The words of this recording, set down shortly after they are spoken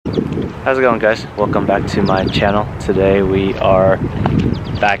How's it going, guys? Welcome back to my channel. Today we are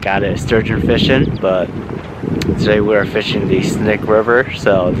back at it sturgeon fishing, but today we are fishing the Snake River.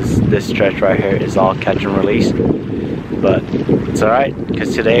 So this stretch right here is all catch and release, but it's alright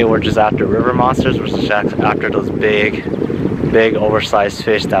because today we're just after river monsters. We're just after those big oversized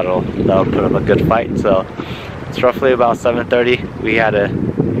fish that'll put up a good fight. So it's roughly about 7:30.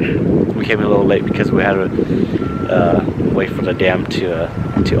 We came a little late because we had to wait for the dam to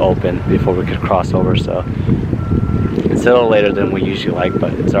open before we could cross over. So it's a little later than we usually like,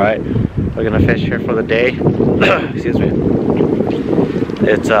 but it's all right. We're gonna fish here for the day. Excuse me.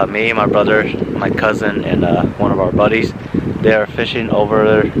 It's me, my brother, my cousin, and one of our buddies. They are fishing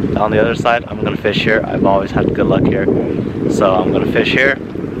over on the other side. I'm gonna fish here. I've always had good luck here, so I'm gonna fish here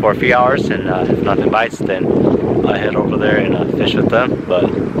for a few hours, and if nothing bites, then I head over there and fish with them. But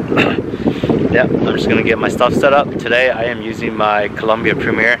yeah, I'm just gonna get my stuff set up. Today I am using my Columbia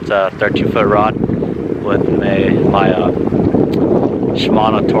Premier. It's a 13-foot rod with my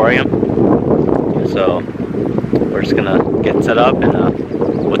Shimano Torium. So we're just gonna get set up and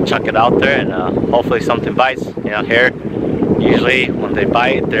we'll chuck it out there, and hopefully something bites. You know, here usually when they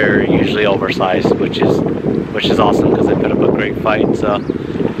bite, they're usually oversized, which is awesome because they put up a great fight. So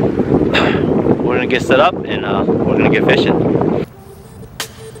we're gonna get set up and we're gonna get fishing.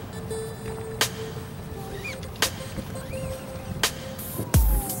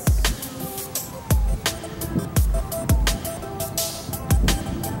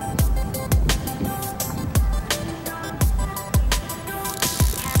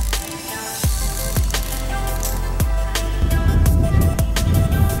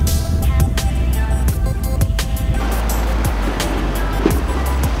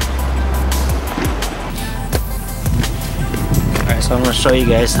 So I'm going to show you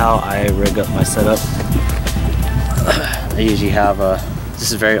guys how I rig up my setup. I usually have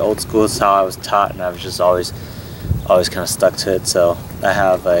this is very old school. It's how I was taught, and I've just always kind of stuck to it. So I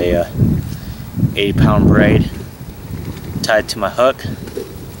have a 80-pound braid tied to my hook,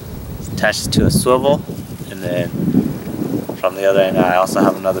 attached to a swivel, and then from the other end I also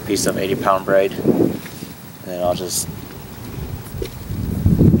have another piece of 80-pound braid, and then I'll just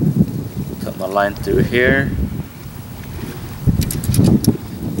put my line through here.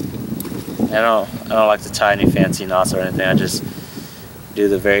 I don't like to tie any fancy knots or anything. I just do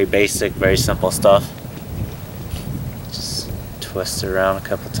the very basic, very simple stuff. Just twist it around a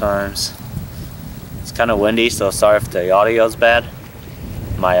couple times. It's kind of windy, so sorry if the audio's bad.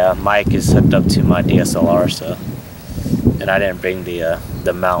 My mic is hooked up to my DSLR, so, and I didn't bring the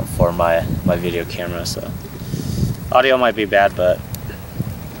mount for my video camera, so audio might be bad, but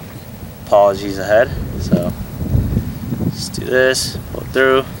apologies ahead. So just do this, pull it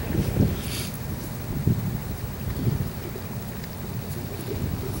through.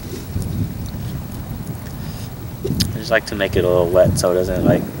 I just like to make it a little wet so it doesn't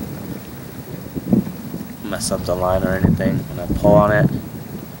like mess up the line or anything when I pull on it.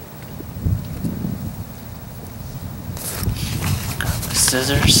 Got my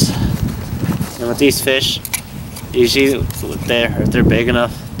scissors. And with these fish, usually if they're big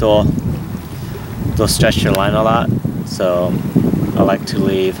enough, they'll stretch your line a lot. So I like to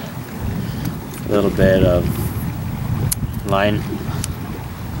leave a little bit of line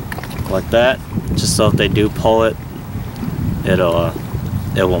like that, just so if they do pull it,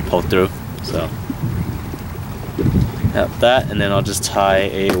 it won't pull through. So have that, and then I'll just tie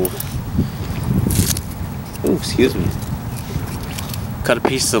cut a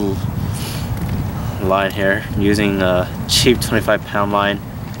piece of line here using a cheap 25-pound line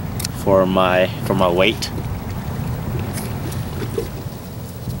for my weight.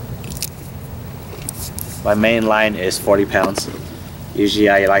 My main line is 40 pounds. Usually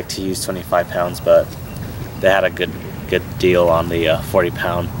I like to use 25 pounds, but they had a good deal on the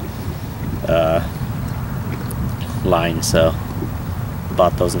 40-pound line, so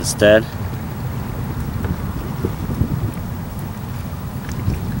bought those instead.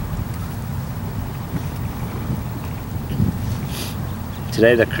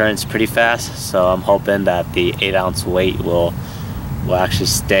 Today the current's pretty fast, so I'm hoping that the 8-ounce weight will actually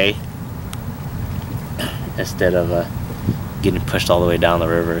stay instead of getting pushed all the way down the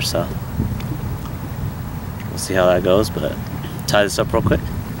river. So we'll see how that goes, but tie this up real quick.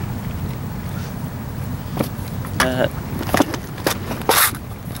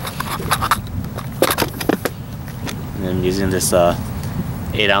 And I'm using this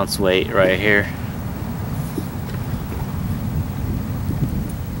 8-ounce weight right here.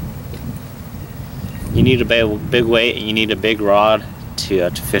 You need a big weight, and you need a big rod to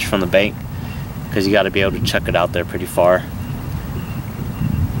fish from the bank, because you got to be able to chuck it out there pretty far.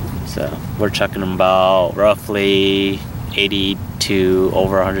 So we're chucking them about roughly 80 to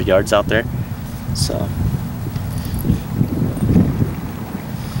over 100 yards out there. So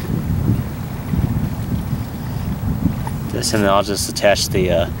this, and then I'll just attach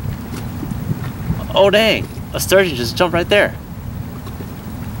the oh dang, a sturgeon just jumped right there.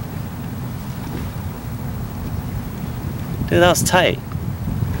 Dude, that was tight.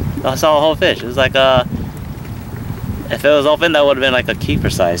 I saw a whole fish. It was like if it was open, that would have been like a keeper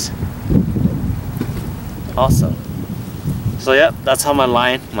size. Awesome. So yep, that's how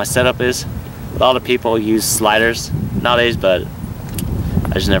my setup is. A lot of people use sliders nowadays, but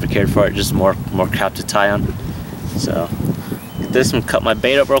I just never cared for it. Just more crap to tie on. So get this one, cut my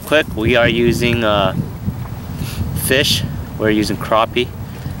bait up real quick. We are using fish. We're using crappie.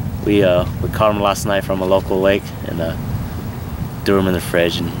 We caught them last night from a local lake and threw them in the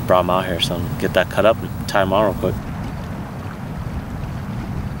fridge and brought them out here. So get that cut up and tie them on real quick.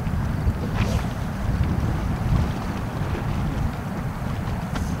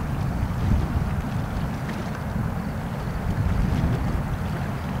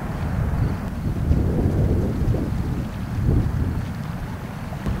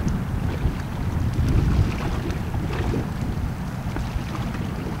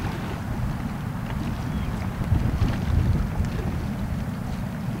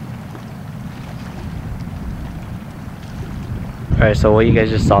 Alright, so what you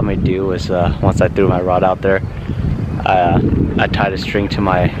guys just saw me do was once I threw my rod out there, I tied a string to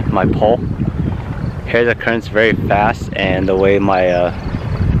my pole. Here the current's very fast, and the way the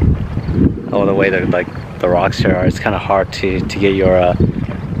rocks here are, it's kind of hard to get your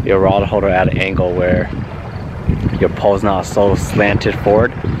rod holder at an angle where your pole's not so slanted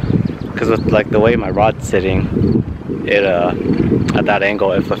forward. Because with like the way my rod's sitting, it at that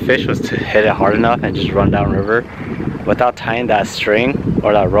angle, if a fish was to hit it hard enough and just run down river, without tying that string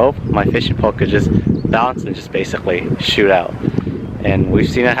or that rope, my fishing pole could just bounce and just basically shoot out. And we've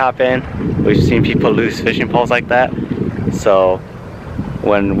seen it happen. We've seen people lose fishing poles like that. So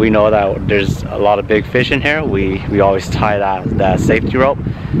when we know that there's a lot of big fish in here, we always tie that safety rope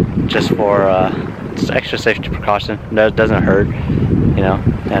just for just extra safety precaution. That doesn't hurt, you know.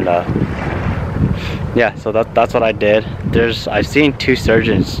 And yeah, so that's what I did. I've seen 2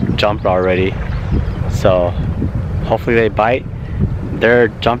 sturgeons jump already, so hopefully they bite. They're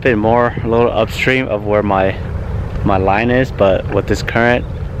jumping a little upstream of where my line is, but with this current,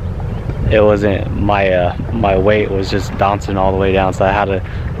 it wasn't, my weight was just bouncing all the way down, so I had to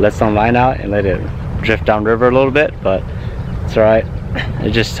let some line out and let it drift down river a little bit. But it's alright.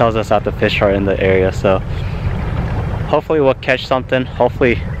 It just tells us that the fish are in the area, so hopefully we'll catch something.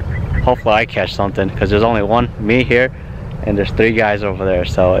 Hopefully I catch something, because there's only me here and there's 3 guys over there,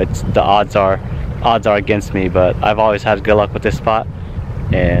 so it's the odds are against me. But I've always had good luck with this spot,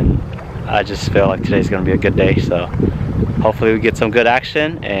 and I just feel like today's gonna be a good day. So hopefully we get some good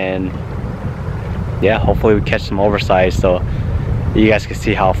action, and yeah, hopefully we catch some oversized, so you guys can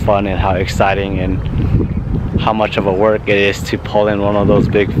see how fun and how exciting and how much of a work it is to pull in one of those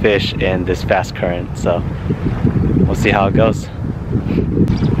big fish in this fast current. So we'll see how it goes.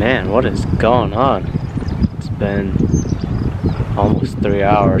 Man, what is going on? It's been almost 3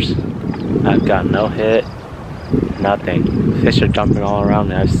 hours. I've got no hit, nothing. Fish are jumping all around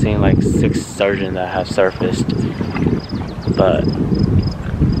me. I've seen like 6 sturgeon that have surfaced, but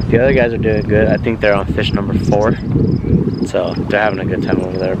the other guys are doing good. I think they're on fish number 4, so they're having a good time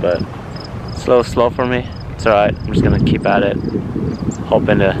over there. But slow for me. It's alright. I'm just gonna keep at it,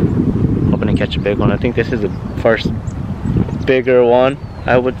 hoping to catch a big one. I think this is the first bigger one,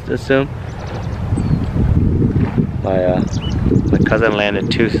 I would assume. My cousin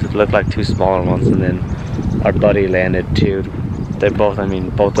landed 2, looked like 2 smaller ones, and then our buddy landed 2. They both,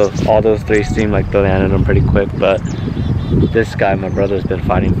 all those 3 seem like they landed them pretty quick, but this guy, my brother's been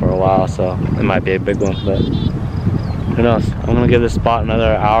fighting for a while, so it might be a big one, but who knows. I'm gonna give this spot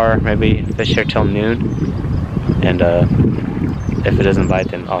another hour, maybe fish here till noon, and if it doesn't bite,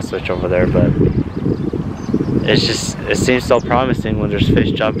 then I'll switch over there. But it seems so promising when there's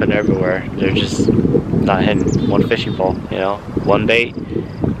fish jumping everywhere. They're just not hitting one fishing pole, you know, one bait,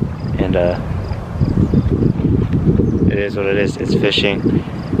 and it is what it is. It's fishing.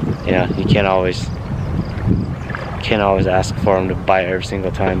 You know, you can't always ask for them to bite every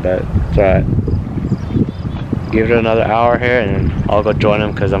single time, but it's alright. Give it another hour here, and then I'll go join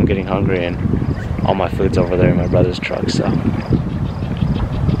them because I'm getting hungry, and all my food's over there in my brother's truck. So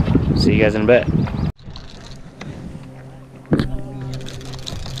see you guys in a bit.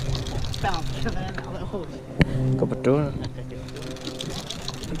 Kebetulan.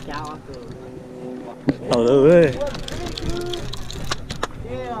 Halo,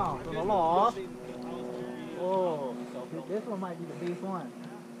 Damn, there's a lot. Oh, this one might be the biggest one.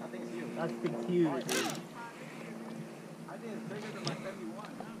 I think it's huge. That thing's huge. I think it's bigger than my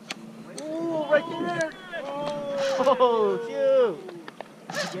 71. Ooh, right there. Oh, shoot.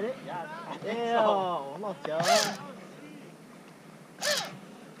 Did you get it? Yeah. Damn, lost y'all.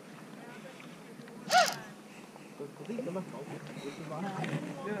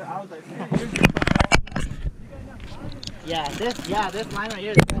 Yeah, this line right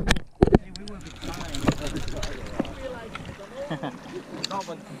here. We would be fine. No,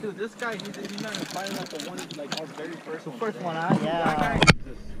 but dude, this guy, he's not fighting like the one, like our very first one. First one, huh? Yeah. That guy,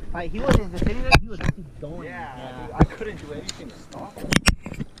 like, he wasn't just sitting there, he was keep going. Yeah. Dude, I couldn't do anything to stop him.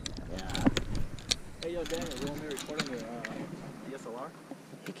 Yeah. Hey, yo, Daniel, you want me to record on your DSLR?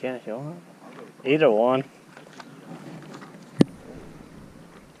 You can if you want. Either one.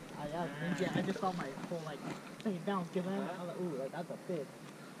 I just saw my whole like thing down, give in. I was like, ooh, like that's a fish.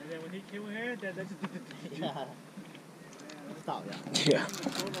 And then when he came here, that just yeah. Stop, yeah. Yeah.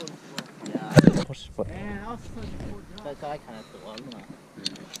 Yeah. Man, I was such a cool job. 該開近日做啊嘛。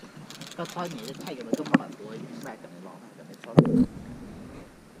個開嘢都睇咁樣都冇乜會咩咁樣落咁樣出。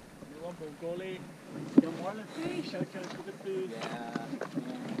You want broccoli? You want the fish? I'll show you the food. Yeah.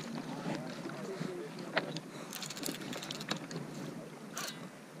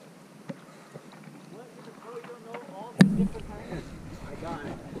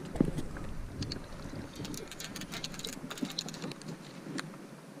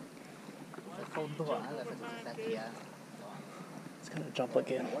 It's gonna jump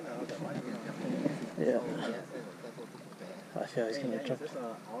again. Yeah. I feel he's gonna jump. Is this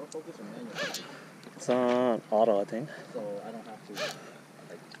autofocus or manual? It's on auto, I think. So I don't have to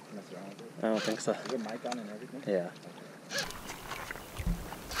like mess around with it? I don't think so. Is your mic on and everything? Yeah.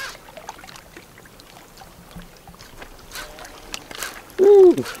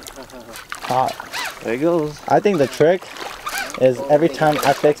 Woo! Hot. There he goes. I think the trick is every time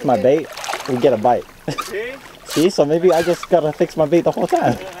I fix my bait, we get a bite. See? So maybe I just gotta fix my bait the whole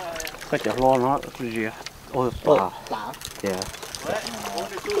time. But you're rolling out. Oh, blah. Yeah.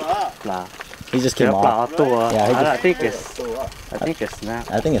 Blah. He just came off. Yeah, I think it's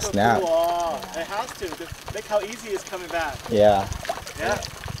snap. I think it's snap. It has to. Look how easy it's coming back. Yeah. Yeah.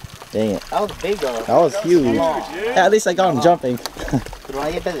 Dang it. That was big though. That was huge. Yeah, at least I got him jumping.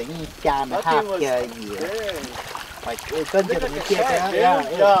 Like it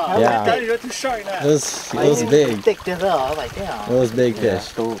was big. It was big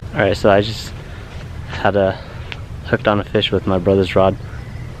fish. Alright, so I just had hooked on a fish with my brother's rod.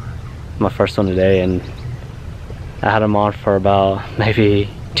 My first one today, and I had him on for about maybe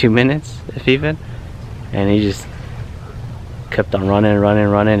 2 minutes, if even. And he just kept on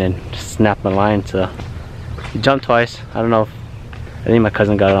running and snapped my line. So he jumped twice. I don't know if, I think my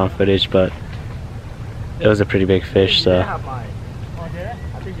cousin got it on footage, but it was a pretty big fish, so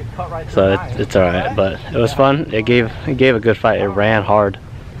it's alright. But it was fun. It gave a good fight. It ran hard,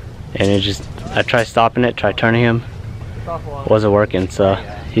 and I tried stopping it, tried turning him, wasn't working. So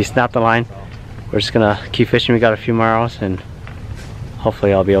he snapped the line. We're just gonna keep fishing. We got a few more hours, and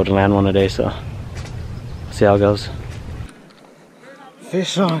hopefully I'll be able to land one today. So see how it goes.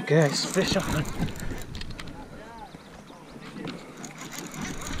 Fish on, guys. Fish on.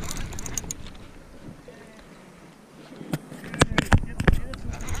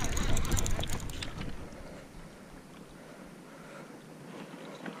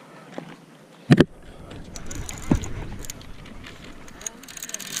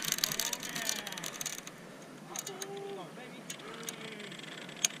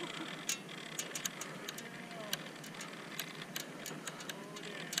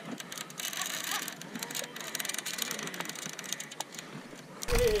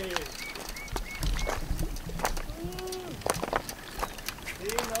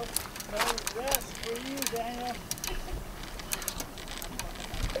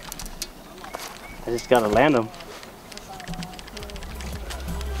 I just gotta land them.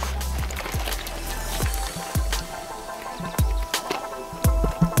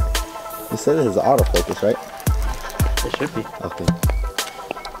 You said this is autofocus, right? It should be. Okay.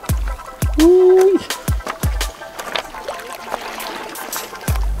 Woo! So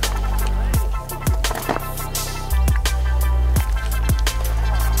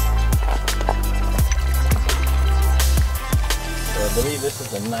I believe this is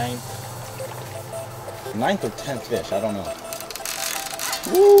the ninth or 10th fish, I don't know.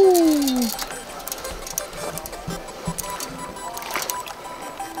 Woo!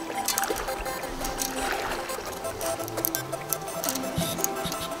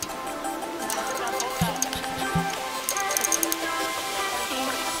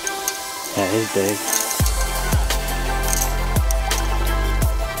 Yeah, he's big.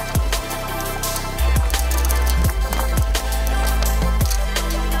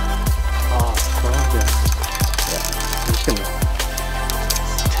 Oh, Sturgeon. Yeah, he's gonna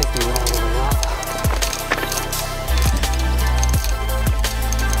take me all the way up.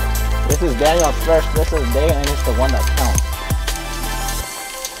 This is Daniel's first fish of the day, and it's the one that counts.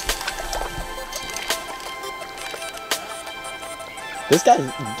 This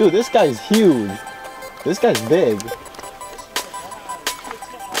guy's, dude, this guy's huge. This guy's big.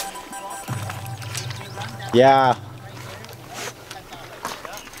 Yeah.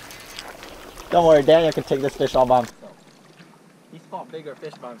 Don't worry, Daniel can take this fish all by himself. He's caught bigger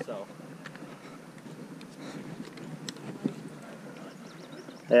fish by himself.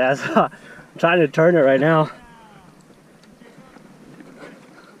 Yeah, so I'm trying to turn it right now.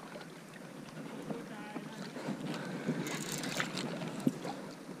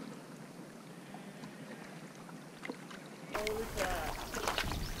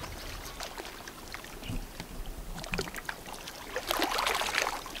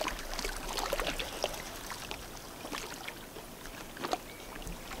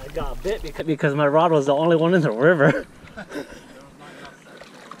 I got bit because my rod was the only one in the river.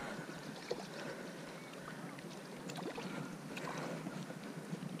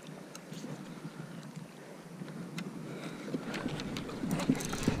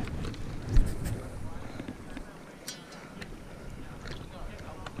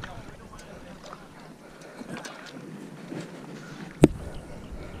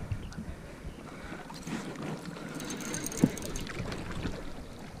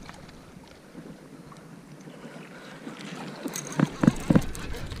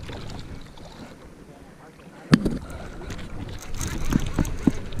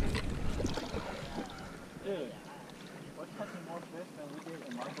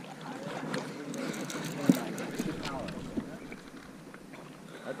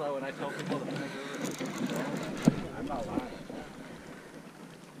 That's why when I tell people to make I'm not lying.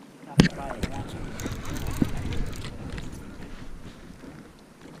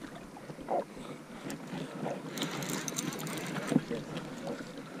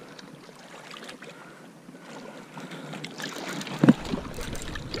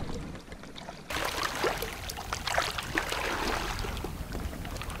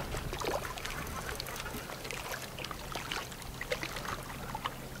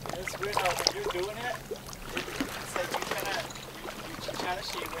 It's weird though, when you're doing it, it's like you kind of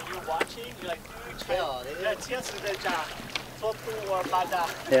see when you're watching, you're like,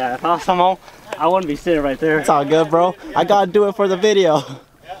 yeah, if I was someone, I wouldn't be sitting right there. It's all good, bro. I gotta do it for the video.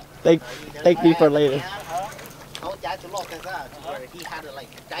 Thank me for later. He had to like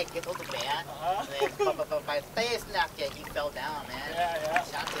get over the bed, and by stairs left, he fell down, man.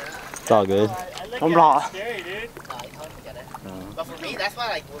 It's all good. I'm raw. Scary, dude. But for me, that's why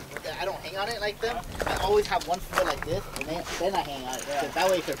like I don't hang on it like them. I always have one foot like this, and then I hang on it. Because that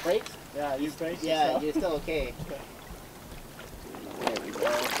way, if it breaks, you're still okay. There we go.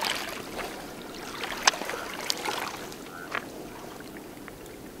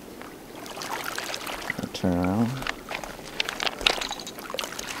 Turn around.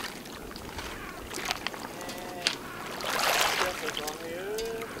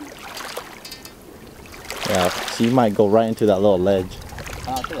 Yeah, so you might go right into that little ledge.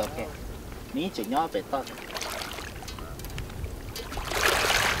 Oh, okay. Me,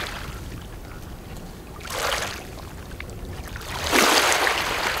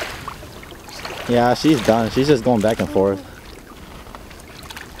 Yeah, she's done. She's just going back and forth.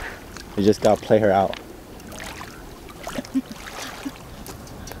 You just gotta play her out.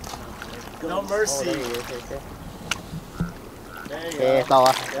 No mercy. Okay, to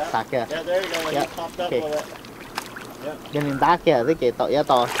á, sạc kìa. Yeah, there you go. Like Yep. you popped up Okay. with it. Nhìn mình đá kìa, cái kìa to, giá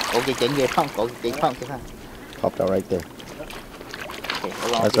to. Ủa cái chuyện gì không? Ủa cái chuyện không? Popped out right there. Okay,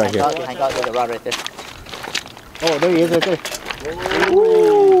 hold on. That's right here. Behind God, there's a rod right there. Oh, there he is right there.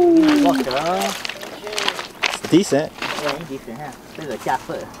 Ooh. What the? It's decent. Yeah, it's decent, huh? This is a chap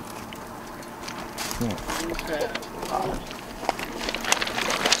foot.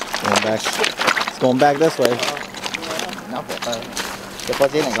 It's going back this way. Nó phải cái con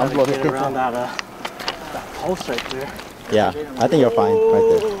dế này nó luôn Get around that post right there. Yeah, I think you're fine right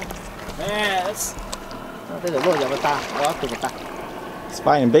there. Man, that's... đây là lôi vào ta, đó từ ta. It's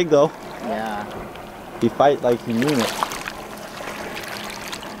fighting big though. Yeah. He fight like he mean it.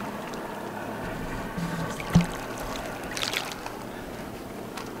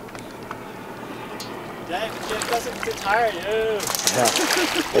 Dang, the kid doesn't get tired, dude. Yeah.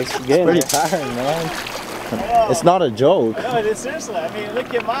 It's pretty tiring, man. It's not a joke. No, it is seriously. I mean,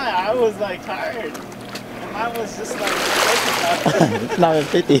 look at mine. I was like tired. And mine was just like, It's not even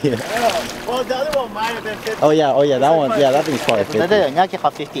 50. yeah. Well, the other one might have been 50. Oh yeah, that one. Yeah, that thing's probably 50. 对对，你要给好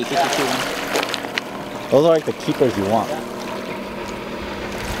 50, 52. Those are like the keepers you want.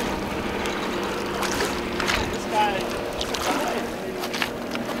 This guy,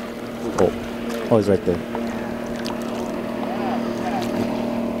 Oh, he's right there.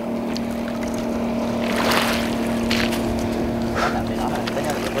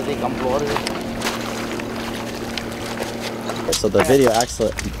 So the video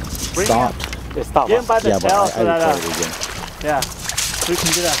actually stopped. It stopped. get him by the Yeah, but tail I so that, recorded it again. yeah, we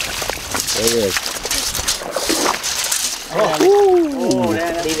can do that. There it is. Oh,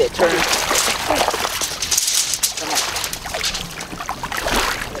 man, Leave it, turn.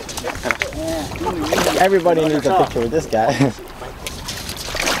 Everybody needs a picture with this guy.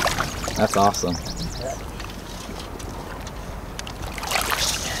 That's awesome.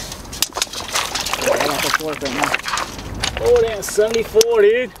 oh, damn, 74,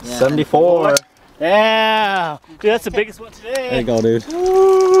 dude. 74. Yeah. Dude, that's the biggest one today. There you go, dude.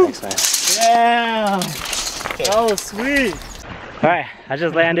 Thanks, man. Yeah. Oh, sweet. Alright, I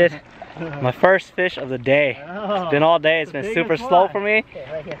just landed my first fish of the day. It's been all day. It's been super slow for me,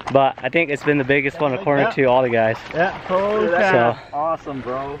 but I think it's been the biggest one according to all the guys. Yeah, holy So, cow. Awesome,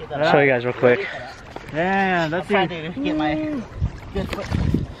 bro. I'll show you guys real quick. Man, that's Try it. to get my good foot.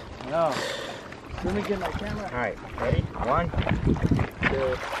 No. Let me get my camera. All right, ready? 1,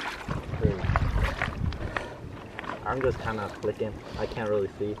 2, 3. I'm just kind of flicking. I can't really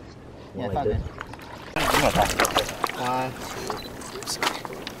see. Yeah, Like this. 1,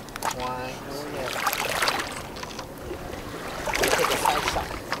 2, 1. Take a side shot.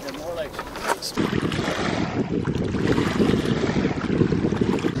 They're more like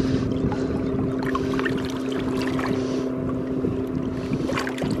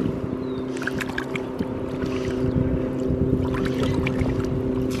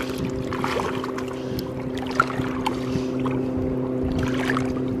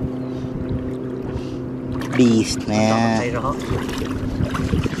Beast, man.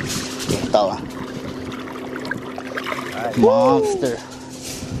 Monster.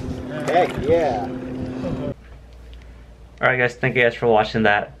 Heck yeah. Alright guys, thank you guys for watching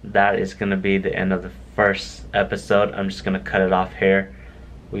that. That is going to be the end of the first episode. I'm just going to cut it off here.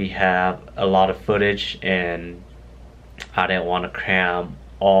 We have a lot of footage and I didn't want to cram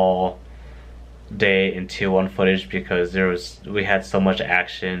all day into one footage because we had so much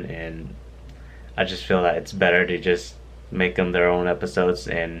action, and I just feel that it's better to just make them their own episodes,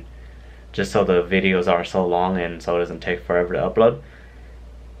 and just so the videos aren't so long and so it doesn't take forever to upload.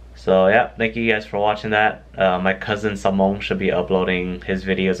 So yeah, thank you guys for watching that. My cousin Samong should be uploading his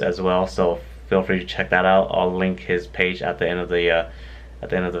videos as well, so feel free to check that out. I'll link his page at the end of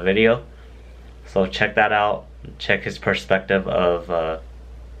the video. So check that out. Check his perspective of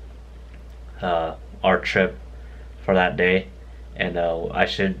our trip for that day, and I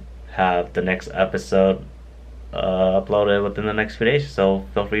should have the next episode uploaded within the next few days, so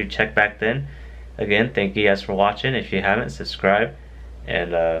feel free to check back then. Again, thank you guys for watching. If you haven't, subscribe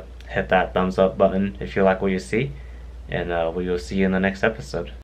and hit that thumbs up button if you like what you see, and we will see you in the next episode.